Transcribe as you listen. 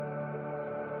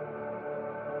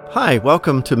Hi,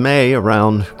 welcome to May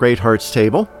around Great Hearts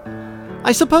Table.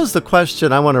 I suppose the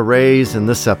question I want to raise in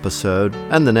this episode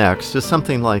and the next is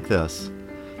something like this.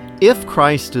 If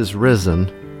Christ is risen,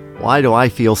 why do I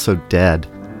feel so dead?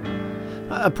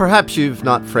 Perhaps you've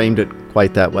not framed it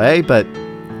quite that way, but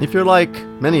if you're like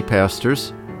many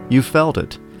pastors, you felt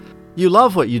it. You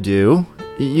love what you do,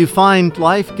 you find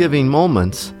life-giving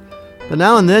moments, but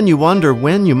now and then you wonder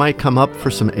when you might come up for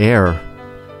some air.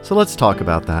 So let's talk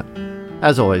about that.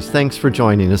 As always, thanks for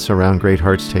joining us around Great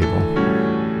Hearts Table.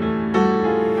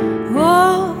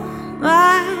 Oh,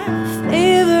 my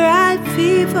favorite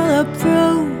people are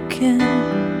broken.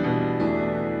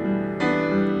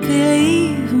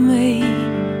 Believe me,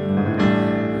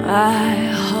 my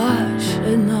heart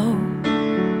should know.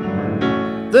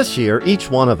 This year, each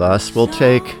one of us will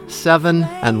take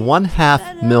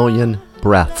 7.5 million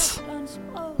breaths,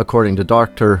 according to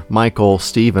Dr. Michael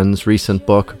Stevens' recent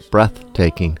book,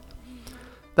 Breathtaking.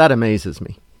 That amazes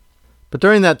me. But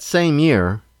during that same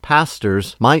year,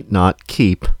 pastors might not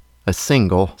keep a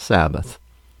single Sabbath.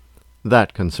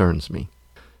 That concerns me.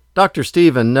 Dr.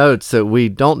 Stevens notes that we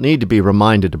don't need to be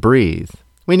reminded to breathe.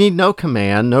 We need no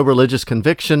command, no religious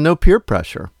conviction, no peer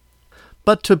pressure.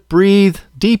 But to breathe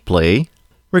deeply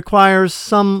requires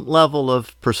some level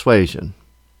of persuasion,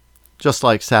 just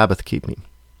like Sabbath keeping.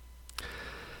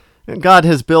 God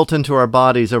has built into our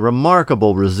bodies a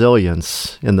remarkable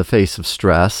resilience in the face of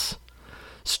stress.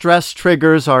 Stress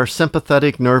triggers our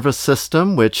sympathetic nervous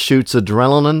system, which shoots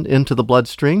adrenaline into the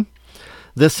bloodstream.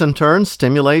 This, in turn,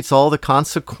 stimulates all the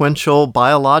consequential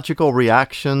biological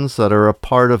reactions that are a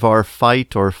part of our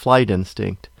fight or flight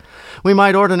instinct. We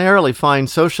might ordinarily find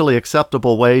socially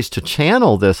acceptable ways to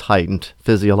channel this heightened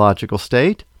physiological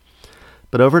state,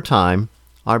 but over time,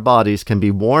 our bodies can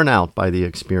be worn out by the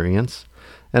experience,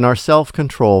 and our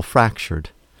self-control fractured.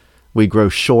 We grow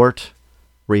short,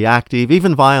 reactive,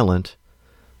 even violent,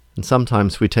 and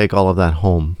sometimes we take all of that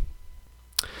home.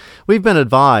 We've been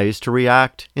advised to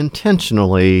react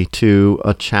intentionally to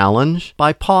a challenge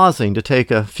by pausing to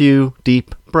take a few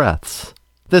deep breaths.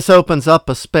 This opens up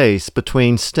a space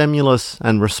between stimulus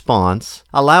and response,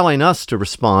 allowing us to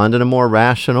respond in a more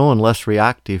rational and less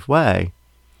reactive way.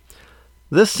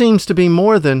 This seems to be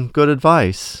more than good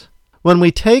advice. When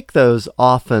we take those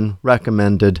often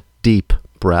recommended deep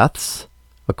breaths,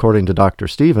 according to Dr.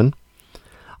 Stevens,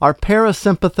 our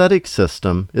parasympathetic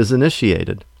system is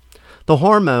initiated. The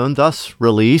hormone thus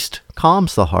released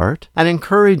calms the heart and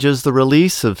encourages the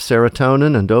release of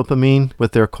serotonin and dopamine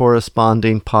with their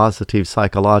corresponding positive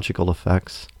psychological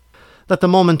effects. That the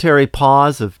momentary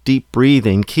pause of deep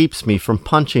breathing keeps me from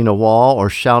punching a wall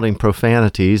or shouting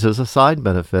profanities is a side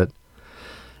benefit.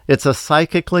 It's a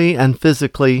psychically and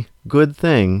physically good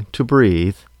thing to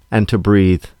breathe, and to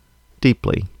breathe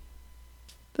deeply.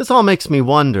 This all makes me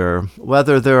wonder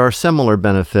whether there are similar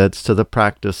benefits to the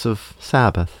practice of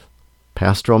Sabbath.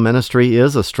 Pastoral ministry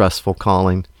is a stressful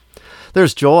calling.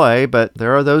 There's joy, but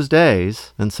there are those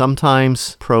days, and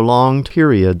sometimes prolonged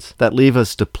periods, that leave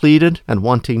us depleted and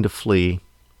wanting to flee.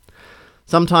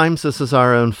 Sometimes this is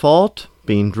our own fault,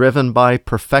 being driven by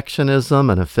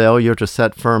perfectionism and a failure to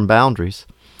set firm boundaries.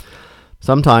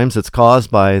 Sometimes it's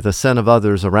caused by the sin of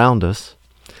others around us.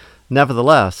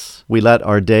 Nevertheless, we let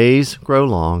our days grow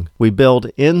long. We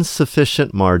build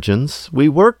insufficient margins. We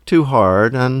work too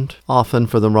hard and often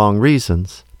for the wrong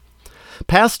reasons.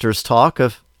 Pastors talk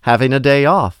of having a day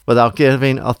off without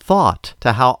giving a thought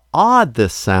to how odd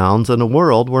this sounds in a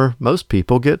world where most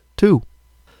people get two.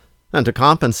 And to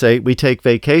compensate, we take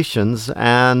vacations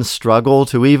and struggle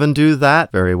to even do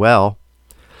that very well.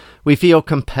 We feel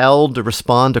compelled to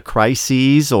respond to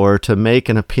crises or to make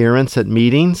an appearance at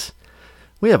meetings.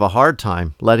 We have a hard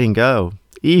time letting go,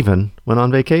 even when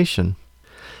on vacation.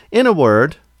 In a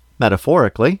word,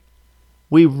 metaphorically,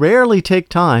 we rarely take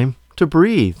time to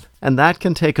breathe, and that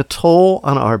can take a toll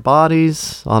on our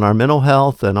bodies, on our mental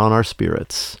health, and on our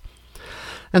spirits.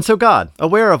 And so God,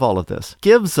 aware of all of this,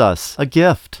 gives us a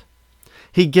gift.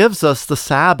 He gives us the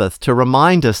Sabbath to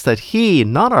remind us that He,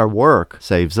 not our work,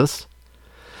 saves us.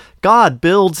 God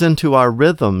builds into our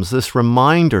rhythms this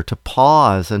reminder to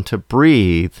pause and to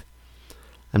breathe,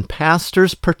 and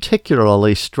pastors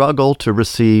particularly struggle to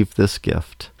receive this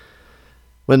gift.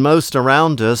 When most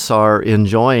around us are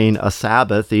enjoying a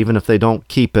Sabbath, even if they don't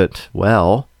keep it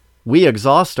well, we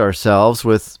exhaust ourselves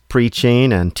with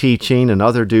preaching and teaching and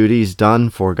other duties done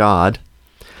for God.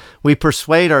 We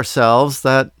persuade ourselves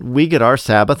that we get our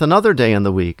Sabbath another day in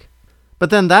the week. But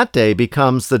then that day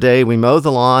becomes the day we mow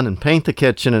the lawn and paint the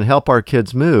kitchen and help our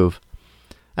kids move.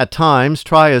 At times,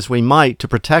 try as we might to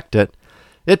protect it,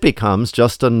 it becomes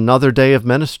just another day of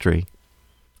ministry.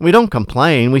 We don't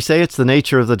complain, we say it's the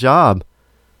nature of the job.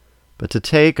 But to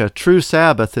take a true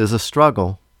Sabbath is a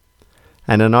struggle.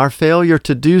 And in our failure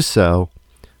to do so,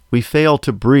 we fail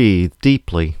to breathe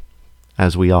deeply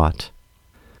as we ought.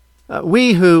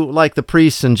 We who, like the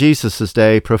priests in Jesus'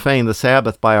 day, profane the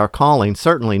Sabbath by our calling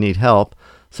certainly need help,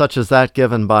 such as that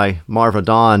given by Marva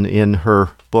Dawn in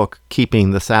her book, Keeping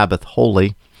the Sabbath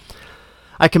Holy.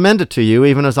 I commend it to you,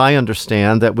 even as I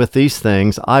understand that with these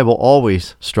things I will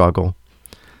always struggle.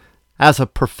 As a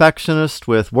perfectionist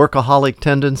with workaholic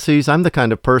tendencies, I'm the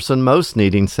kind of person most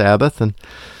needing Sabbath, and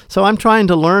so I'm trying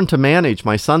to learn to manage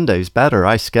my Sundays better.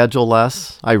 I schedule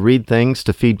less, I read things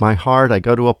to feed my heart, I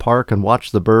go to a park and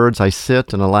watch the birds, I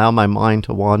sit and allow my mind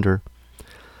to wander.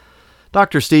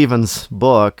 Dr. Stevens'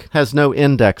 book has no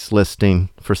index listing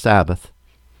for Sabbath.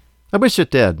 I wish it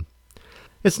did.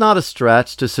 It's not a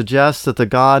stretch to suggest that the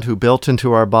God who built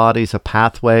into our bodies a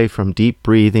pathway from deep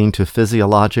breathing to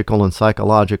physiological and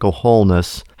psychological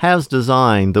wholeness has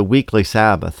designed the weekly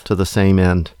Sabbath to the same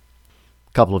end.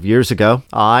 A couple of years ago,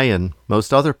 I and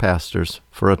most other pastors,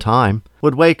 for a time,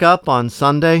 would wake up on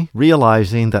Sunday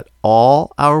realizing that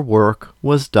all our work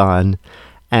was done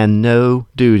and no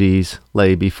duties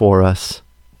lay before us.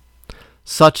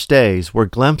 Such days were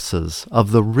glimpses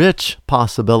of the rich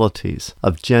possibilities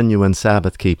of genuine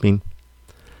Sabbath keeping.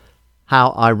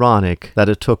 How ironic that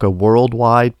it took a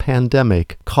worldwide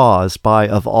pandemic caused by,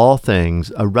 of all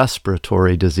things, a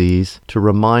respiratory disease to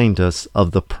remind us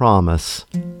of the promise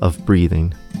of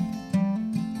breathing.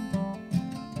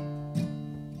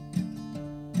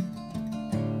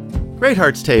 Great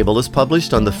Hearts Table is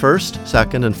published on the first,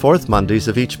 second, and fourth Mondays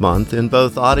of each month in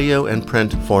both audio and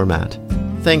print format.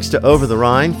 Thanks to Over the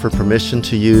Rhine for permission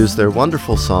to use their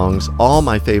wonderful songs, All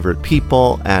My Favorite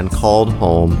People and Called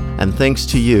Home, and thanks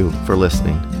to you for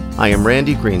listening. I am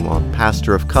Randy Greenwald,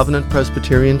 pastor of Covenant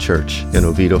Presbyterian Church in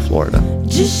Oviedo, Florida.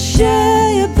 Just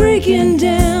shy of breaking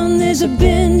down, there's a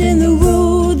bend in the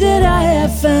road that I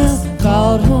have found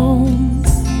called home.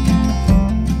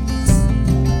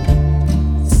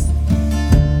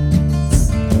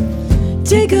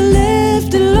 Take a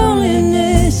left at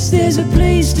loneliness, there's a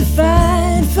place to find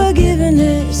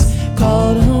forgiveness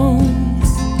called home.